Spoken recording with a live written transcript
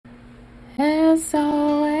SOSG,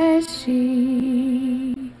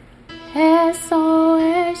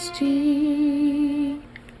 SOSG,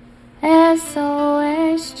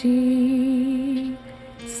 SOSG,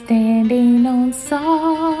 standing on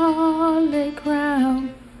solid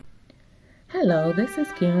ground. Hello, this is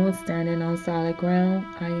Kim with Standing on Solid Ground.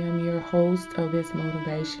 I am your host of this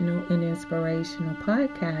motivational and inspirational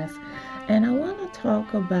podcast, and I want to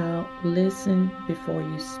talk about listen before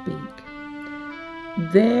you speak.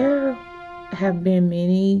 There have been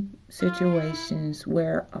many situations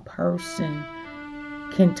where a person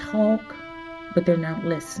can talk, but they're not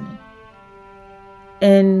listening.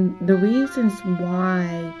 And the reasons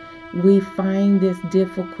why we find this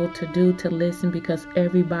difficult to do, to listen, because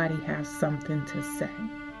everybody has something to say.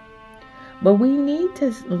 But we need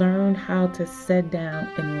to learn how to sit down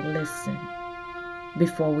and listen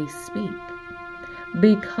before we speak.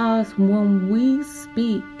 Because when we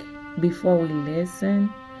speak before we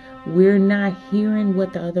listen, we're not hearing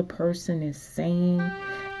what the other person is saying,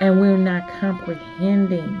 and we're not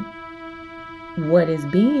comprehending what is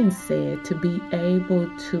being said to be able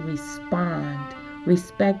to respond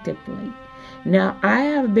respectively. Now, I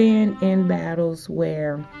have been in battles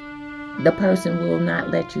where the person will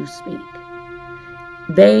not let you speak.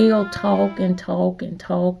 They'll talk and talk and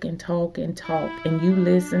talk and talk and talk, and you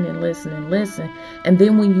listen and listen and listen. And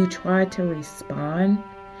then when you try to respond,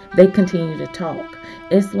 they continue to talk.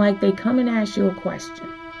 It's like they come and ask you a question.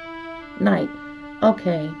 Like,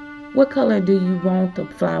 okay, what color do you want the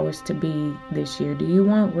flowers to be this year? Do you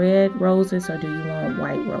want red roses or do you want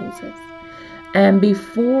white roses? And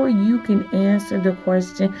before you can answer the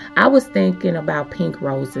question, I was thinking about pink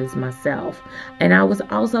roses myself. And I was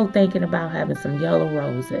also thinking about having some yellow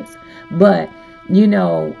roses. But,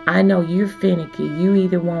 I know you're finicky. You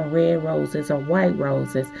either want red roses or white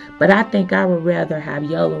roses. But I think I would rather have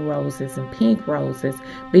yellow roses and pink roses,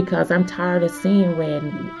 because I'm tired of seeing red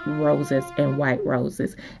roses and white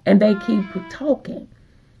roses. And they keep talking.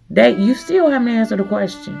 You still haven't answered the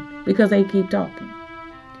question because they keep talking.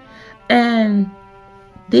 And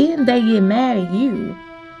then they get mad at you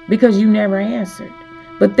because you never answered.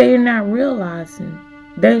 But they're not realizing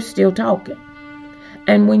they're still talking.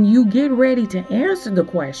 And when you get ready to answer the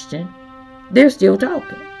question, they're still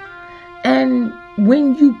talking. And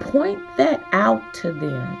when you point that out to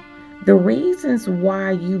them, the reasons why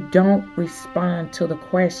you don't respond to the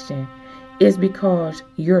question is because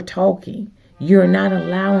you're talking. You're not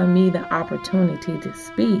allowing me the opportunity to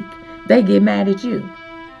speak. They get mad at you.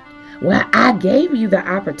 Well, I gave you the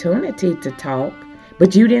opportunity to talk,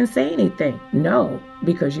 but you didn't say anything. No,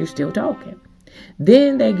 because you're still talking.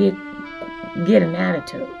 Then they get an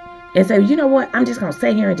attitude and say, you know what? I'm just going to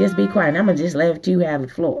sit here and just be quiet. And I'm going to just let you have the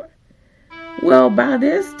floor. Well, by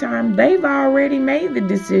this time, they've already made the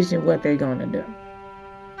decision what they're going to do.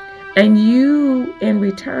 And you, in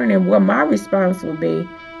return, and what my response will be,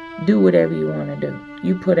 do whatever you want to do.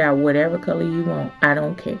 You put out whatever color you want. I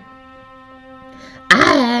don't care.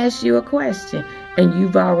 I asked you a question and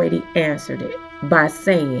you've already answered it by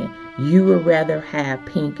saying you would rather have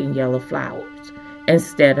pink and yellow flowers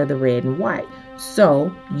instead of the red and white.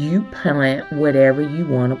 So you plant whatever you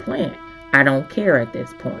want to plant. I don't care at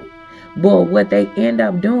this point. But what they end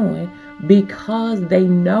up doing, because they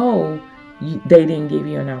know they didn't give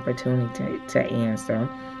you an opportunity to answer,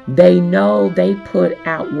 they know they put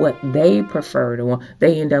out what they prefer to want.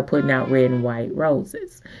 They end up putting out red and white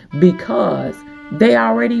roses because they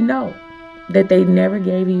already know that they never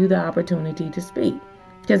gave you the opportunity to speak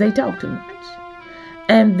because they talk too much.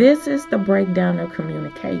 And this is the breakdown of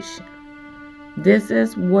communication. This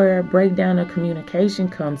is where breakdown of communication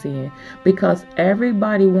comes in, because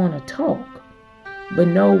everybody want to talk, but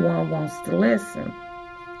no one wants to listen.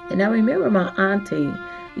 And I remember my auntie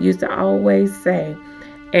used to always say,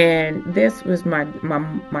 and this was my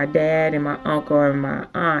dad and my uncle and my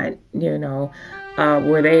aunt,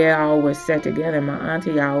 where they always sat together. My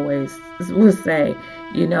auntie always would say,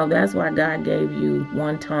 that's why God gave you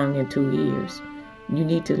one tongue and two ears. You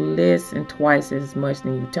need to listen twice as much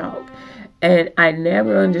than you talk. And I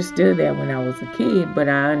never understood that when I was a kid, but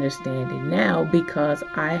I understand it now because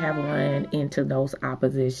I have run into those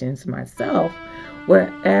oppositions myself, where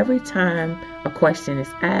every time a question is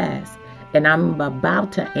asked and I'm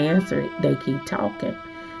about to answer it, they keep talking.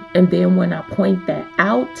 And then when I point that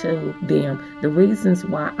out to them, the reasons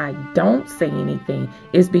why I don't say anything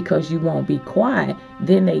is because you won't be quiet.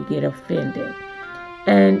 Then they get offended.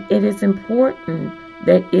 And it is important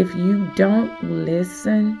that if you don't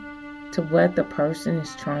listen to what the person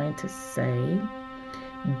is trying to say,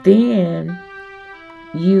 then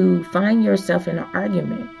you find yourself in an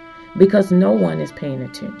argument because no one is paying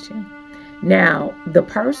attention. Now, the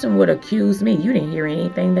person would accuse me, you didn't hear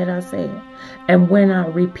anything that I said. And when I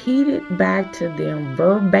repeated back to them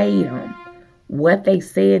verbatim what they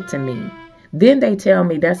said to me, then they tell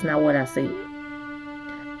me that's not what I said.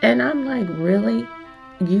 And I'm like, really?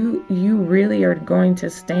 You really are going to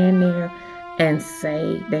stand there and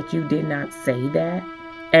say that you did not say that?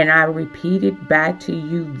 And I repeated back to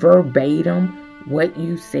you verbatim what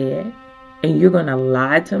you said? And you're going to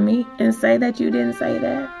lie to me and say that you didn't say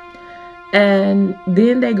that? And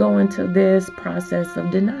then they go into this process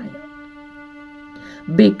of denial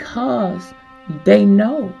because they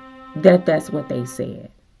know that that's what they said.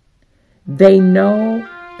 They know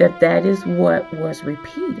that that is what was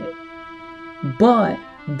repeated, but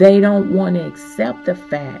they don't want to accept the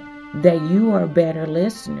fact that you are a better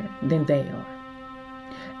listener than they are.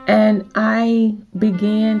 And I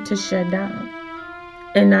began to shut down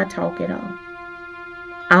and not talk at all.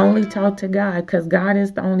 I only talk to God because God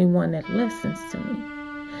is the only one that listens to me.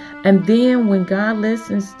 And then when God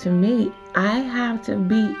listens to me, I have to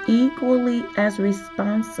be equally as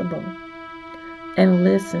responsible and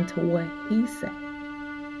listen to what He says.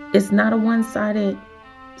 It's not a one-sided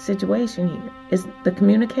situation here. It's the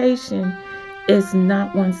communication is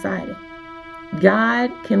not one-sided. God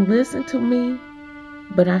can listen to me,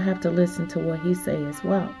 but I have to listen to what He says as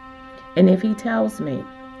well. And if He tells me,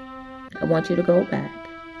 I want you to go back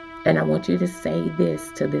and I want you to say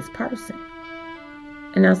this to this person.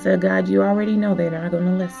 And I said, God, you already know they're not going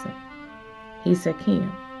to listen. He said,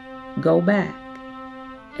 Kim, go back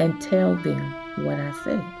and tell them what I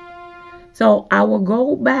said. So I will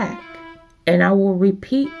go back and I will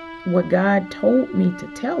repeat what God told me to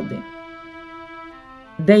tell them.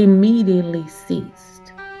 They immediately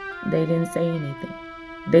ceased. They didn't say anything.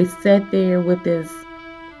 They sat there with this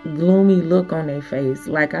gloomy look on their face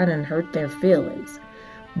like I done hurt their feelings.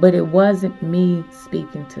 But it wasn't me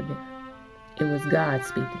speaking to them. It was God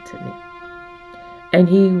speaking to them. And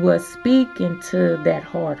He was speaking to that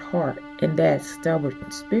hard heart and that stubborn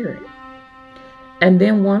spirit. And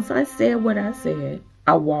then once I said what I said,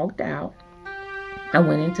 I walked out. I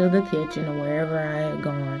went into the kitchen or wherever I had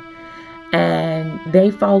gone. And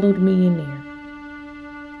they followed me in there.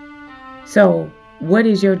 So, what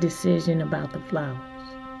is your decision about the flowers?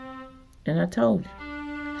 And I told you,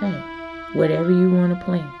 hey, whatever you want to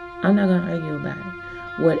plant, I'm not going to argue about it.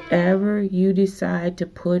 Whatever you decide to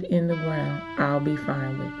put in the ground, I'll be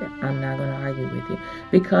fine with it. I'm not going to argue with you.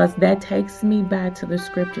 Because that takes me back to the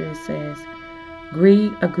scripture. It says,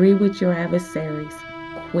 agree with your adversaries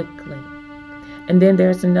quickly. And then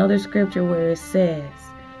there's another scripture where it says,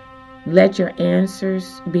 let your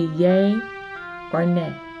answers be yea or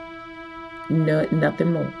nay. No,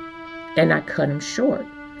 nothing more. And I cut him short.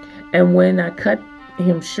 And when I cut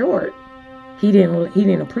him short, he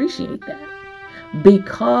didn't appreciate that,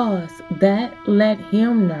 because that let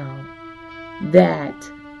him know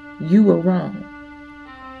that you were wrong.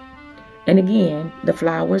 And again, the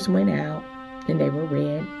flowers went out and they were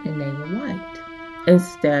red and they were white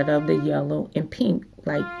instead of the yellow and pink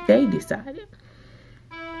like they decided.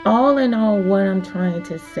 All in all, what I'm trying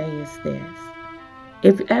to say is this.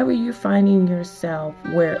 If ever you're finding yourself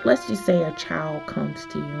where, let's just say a child comes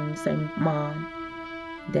to you and say, Mom,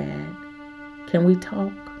 Dad, can we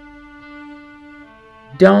talk?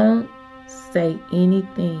 Don't say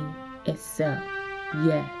anything except,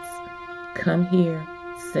 yes, come here,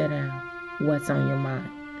 sit down, what's on your mind.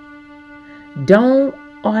 Don't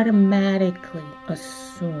automatically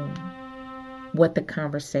assume what the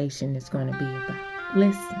conversation is going to be about.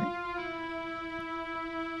 Listen.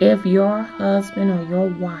 If your husband or your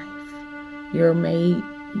wife, your maid,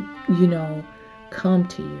 come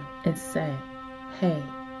to you and say, hey,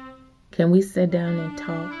 can we sit down and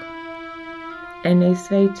talk? And they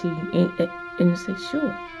say to you, and you say,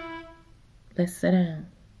 sure, let's sit down.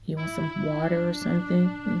 You want some water or something?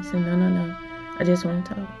 And you say, no, I just want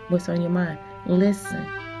to talk. What's on your mind? Listen.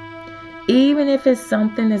 Even if it's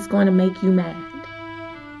something that's going to make you mad,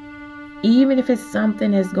 even if it's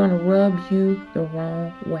something that's going to rub you the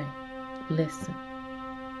wrong way, listen.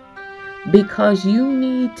 Because you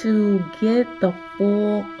need to get the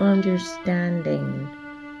full understanding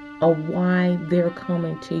of why they're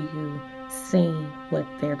coming to you saying what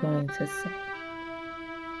they're going to say.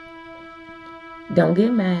 Don't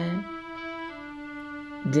get mad.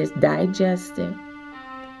 Just digest it.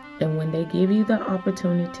 And when they give you the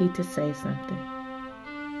opportunity to say something,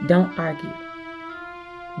 don't argue.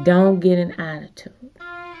 Don't get an attitude.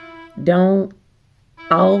 Don't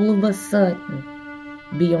all of a sudden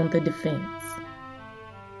be on the defense.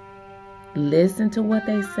 Listen to what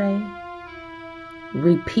they say.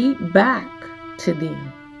 Repeat back to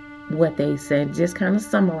them what they said. Just kind of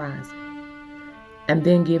summarize it. and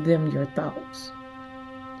then give them your thoughts.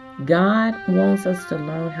 God wants us to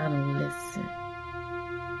learn how to listen.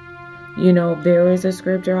 There is a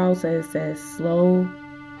scripture also that says, slow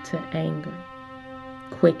to anger,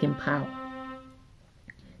 quick in power.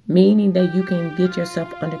 Meaning that you can get yourself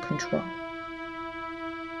under control.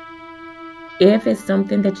 If it's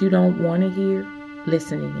something that you don't want to hear,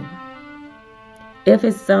 listen anyway. If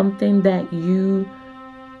it's something that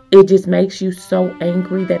it just makes you so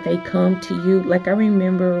angry that they come to you. Like I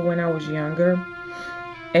remember when I was younger,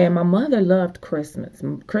 and my mother loved Christmas.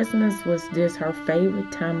 Christmas was just her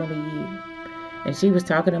favorite time of the year. And she was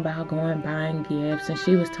talking about going buying gifts, and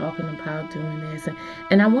she was talking about doing this.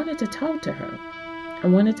 And I wanted to talk to her.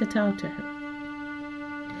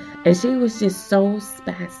 And she was just so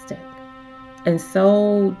spastic and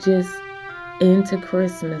so just into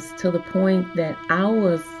Christmas to the point that I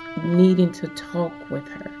was needing to talk with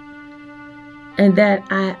her. And that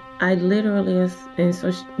I literally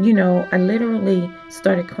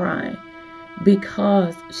started crying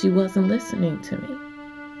because she wasn't listening to me.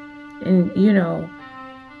 And,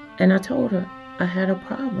 and I told her I had a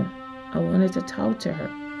problem. I wanted to talk to her.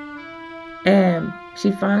 And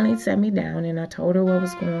she finally sat me down and I told her what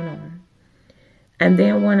was going on. And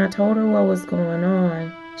then when I told her what was going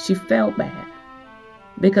on, she felt bad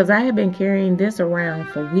because I had been carrying this around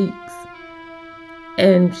for weeks.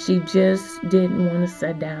 And she just didn't want to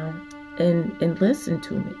sit down and listen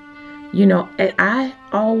to me. And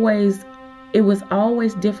it was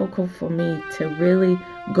always difficult for me to really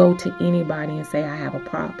go to anybody and say I have a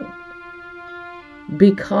problem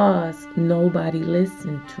because nobody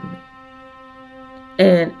listened to me.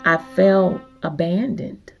 And I felt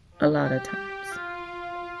abandoned a lot of times.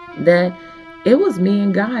 That it was me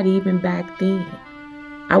and God even back then.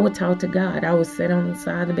 I would talk to God. I would sit on the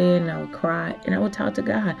side of the bed and I would cry and I would talk to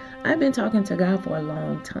God. I've been talking to God for a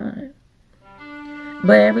long time.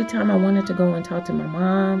 But every time I wanted to go and talk to my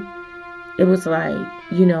mom, it was like,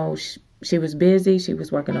 she was busy. She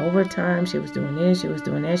was working overtime. She was doing this. She was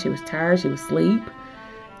doing that. She was tired. She was asleep.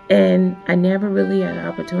 And I never really had an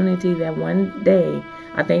opportunity that one day,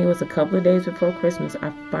 I think it was a couple of days before Christmas,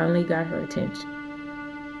 I finally got her attention.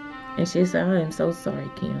 And she said, I am so sorry,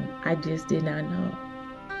 Kim. I just did not know.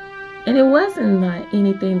 And it wasn't like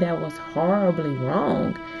anything that was horribly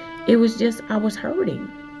wrong. It was just I was hurting.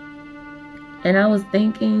 And I was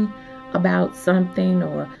thinking about something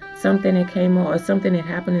or something that came on or something that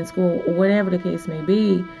happened in school or whatever the case may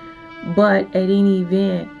be. But at any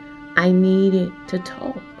event, I needed to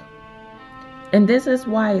talk. And this is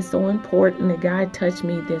why it's so important that God touched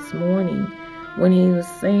me this morning when he was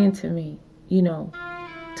saying to me,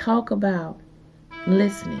 talk about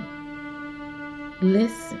listening.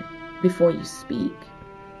 Listen before you speak.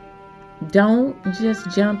 Don't just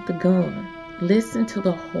jump the gun. Listen to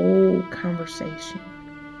the whole conversation.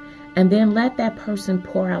 And then let that person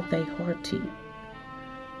pour out their heart to you.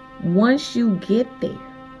 Once you get there,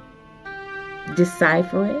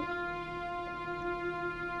 decipher it.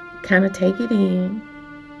 Kind of take it in.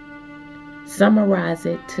 Summarize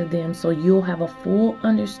it to them so you'll have a full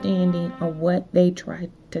understanding of what they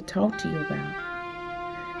tried to talk to you about.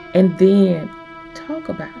 And then talk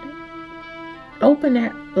about it. Open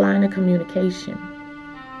that line of communication.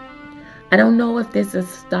 I don't know if this has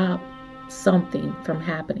stopped something from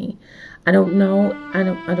happening. I don't know. I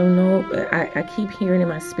don't know. I keep hearing in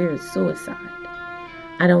my spirit suicide.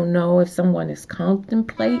 I don't know if someone is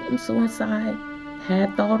contemplating suicide,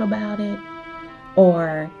 had thought about it,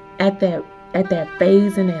 or at that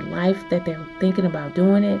phase in their life that they're thinking about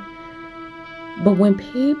doing it. But when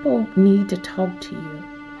people need to talk to you,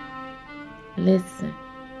 listen.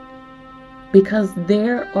 Because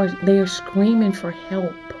they're screaming for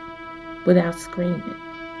help without screaming.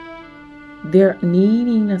 They're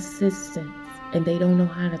needing assistance and they don't know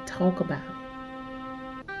how to talk about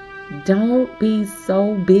it. Don't be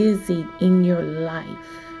so busy in your life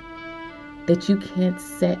that you can't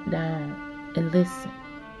sit down and listen.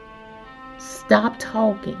 Stop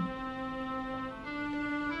talking.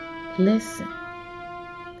 Listen.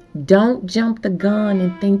 Don't jump the gun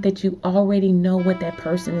and think that you already know what that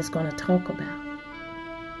person is going to talk about.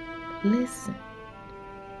 Listen.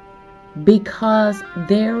 Because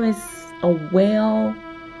there is a well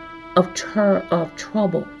of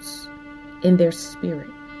troubles in their spirit.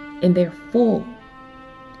 And they're full.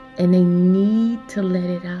 And they need to let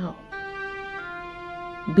it out.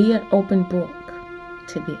 Be an open book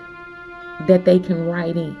to them that they can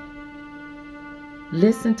write in.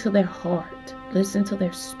 Listen to their heart. Listen to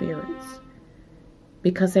their spirits.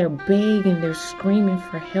 Because they're begging, they're screaming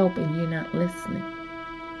for help and you're not listening.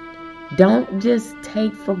 Don't just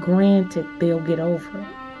take for granted they'll get over it.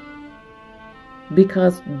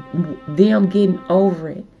 because them getting over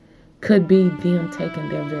it could be them taking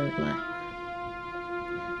their very life.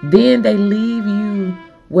 Then they leave you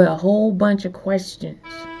with a whole bunch of questions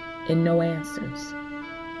and no answers.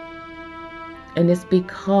 And it's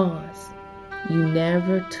because you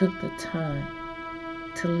never took the time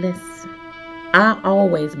to listen. I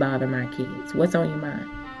always bother my kids. What's on your mind?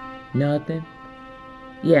 Nothing.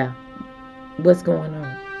 Yeah. What's going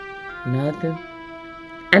on? Nothing.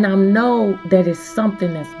 And I know that it's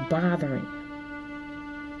something that's bothering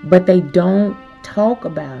them. But they don't talk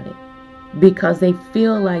about it because they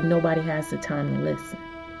feel like nobody has the time to listen.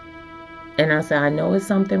 And I say, I know it's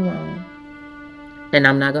something wrong. And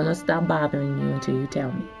I'm not going to stop bothering you until you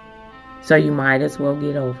tell me. So you might as well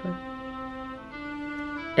get over it.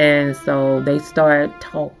 And so they start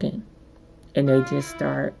talking. And they just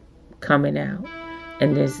start coming out.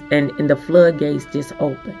 And the floodgates just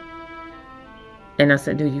open. And I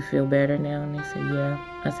said, do you feel better now? And they said, yeah.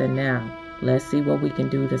 I said, now, let's see what we can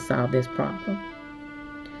do to solve this problem.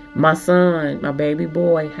 My son, my baby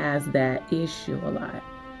boy, has that issue a lot.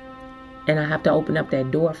 And I have to open up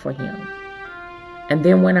that door for him. And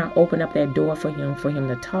then when I open up that door for him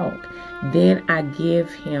to talk, then I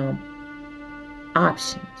give him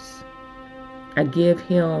options. I give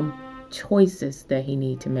him choices that he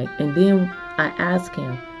needs to make. And then I ask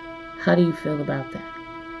him, how do you feel about that?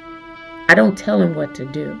 I don't tell him what to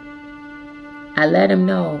do. I let him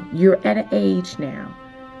know you're at an age now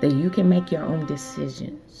that you can make your own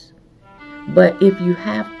decisions. But if you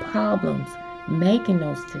have problems making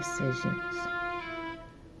those decisions,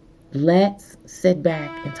 let's sit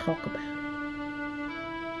back and talk about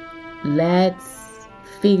it. Let's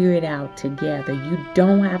figure it out together. You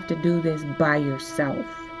don't have to do this by yourself.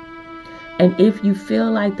 And if you feel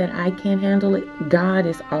like that I can't handle it, God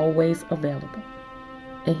is always available.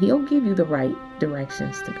 And He'll give you the right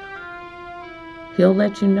directions to go. He'll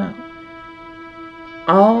let you know.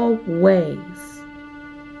 Always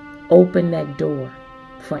open that door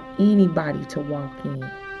for anybody to walk in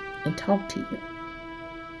and talk to you.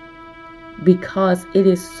 Because it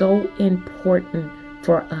is so important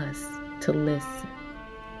for us to listen.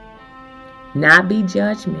 Not be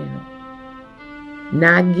judgmental.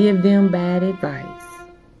 Not give them bad advice.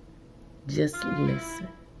 Just listen.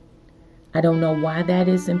 I don't know why that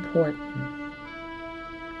is important,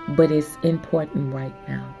 but it's important right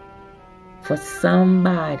now. For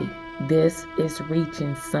somebody, this is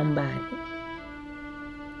reaching somebody.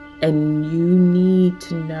 And you need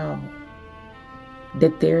to know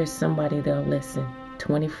that there is somebody that'll listen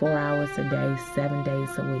 24 hours a day, 7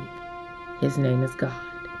 days a week. His name is God.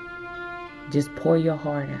 Just pour your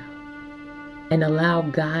heart out and allow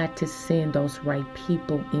God to send those right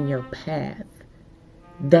people in your path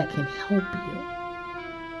that can help you.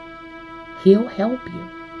 He'll help you,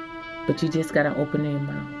 but you just got to open your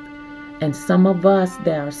mouth. And some of us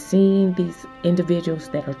that are seeing these individuals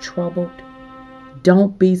that are troubled,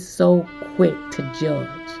 don't be so quick to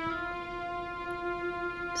judge.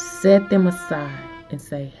 Set them aside and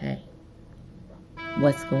say, hey,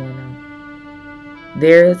 what's going on?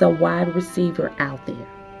 There is a wide receiver out there.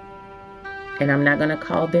 And I'm not going to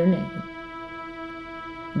call their name.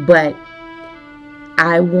 But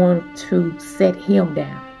I want to set him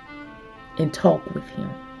down and talk with him.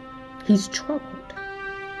 He's troubled.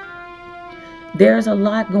 There's a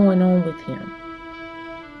lot going on with him.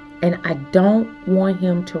 And I don't want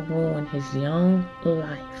him to ruin his young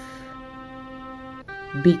life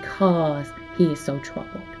because he is so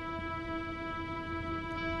troubled.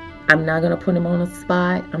 I'm not going to put him on a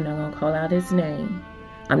spot. I'm not going to call out his name.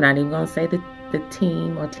 I'm not even going to say the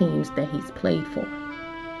team or teams that he's played for.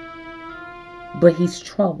 But he's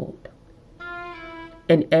troubled.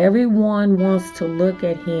 And everyone wants to look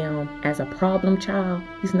at him as a problem child.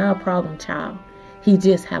 He's not a problem child. He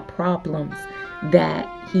just has problems that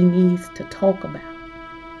he needs to talk about.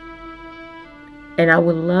 And I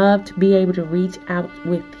would love to be able to reach out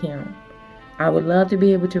with him. I would love to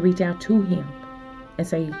be able to reach out to him and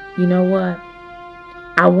say, you know what?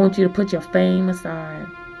 I want you to put your fame aside.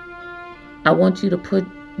 I want you to put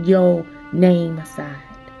your name aside.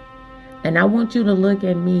 And I want you to look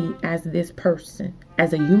at me as this person,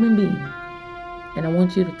 as a human being. And I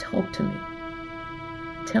want you to talk to me.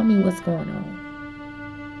 Tell me what's going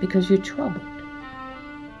on. Because you're troubled.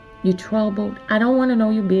 You're troubled. I don't want to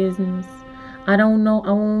know your business. I don't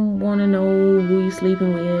want to know who you're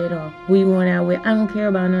sleeping with or who you going out with. I don't care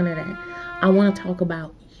about none of that. I want to talk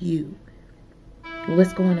about you.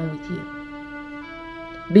 What's going on with you?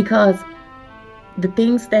 Because the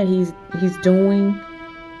things that he's doing,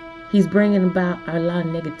 he's bringing about a lot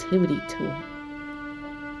of negativity to him.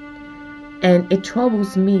 And it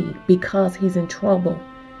troubles me because he's in trouble.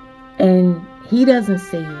 And he doesn't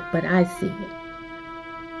see it, but I see it.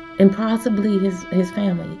 And possibly his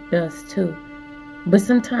family does too. But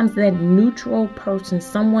sometimes that neutral person,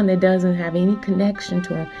 someone that doesn't have any connection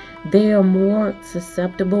to him, they are more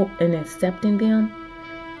susceptible in accepting them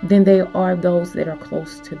than they are those that are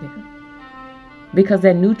close to them. Because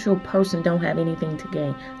that neutral person don't have anything to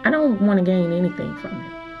gain. I don't want to gain anything from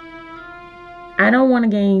him. I don't want to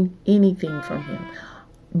gain anything from him.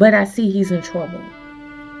 But I see he's in trouble.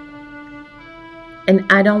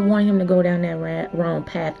 And I don't want him to go down that wrong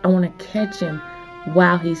path. I want to catch him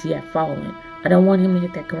while he's yet falling. I don't want him to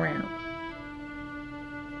hit that ground.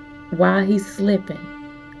 While he's slipping,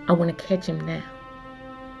 I want to catch him now.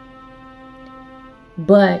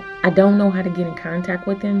 But I don't know how to get in contact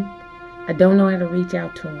with him. I don't know how to reach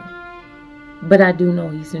out to him. But I do know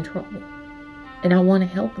he's in trouble. And I want to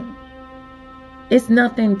help him. It's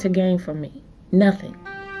nothing to gain for me. Nothing.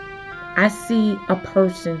 I see a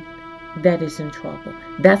person that is in trouble.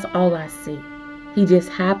 That's all I see. He just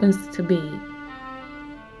happens to be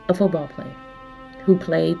a football player who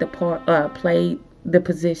played the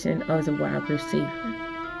position as a wide receiver.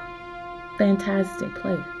 Fantastic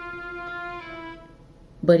player.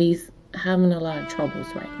 But he's having a lot of troubles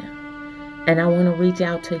right now. And I want to reach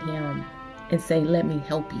out to him and say, let me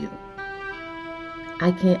help you.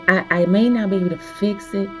 I may not be able to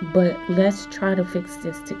fix it, but let's try to fix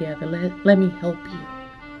this together. Let me help you.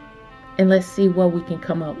 And let's see what we can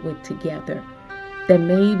come up with together. That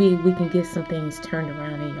maybe we can get some things turned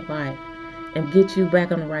around in your life and get you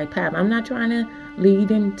back on the right path. I'm not trying to lead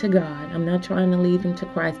him to God. I'm not trying to lead him to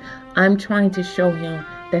Christ. I'm trying to show him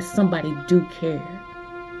that somebody do care.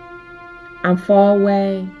 I'm far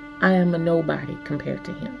away. I am a nobody compared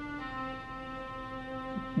to him.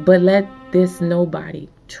 But let this nobody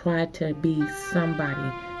try to be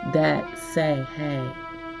somebody that say, hey,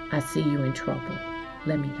 I see you in trouble.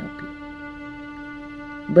 Let me help you.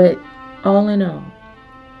 But all in all,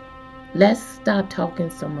 let's stop talking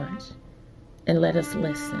so much and let us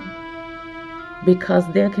listen. Because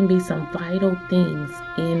there can be some vital things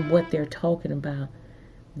in what they're talking about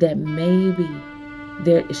that maybe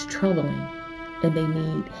there is troubling and they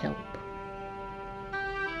need help.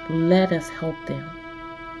 Let us help them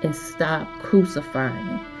and stop crucifying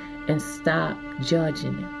them and stop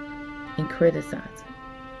judging them and criticizing.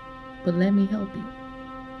 But let me help you.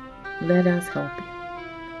 Let us help you.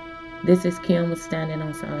 This is Kim with Standing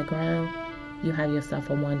on Solid Ground. You have yourself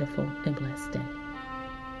a wonderful and blessed day.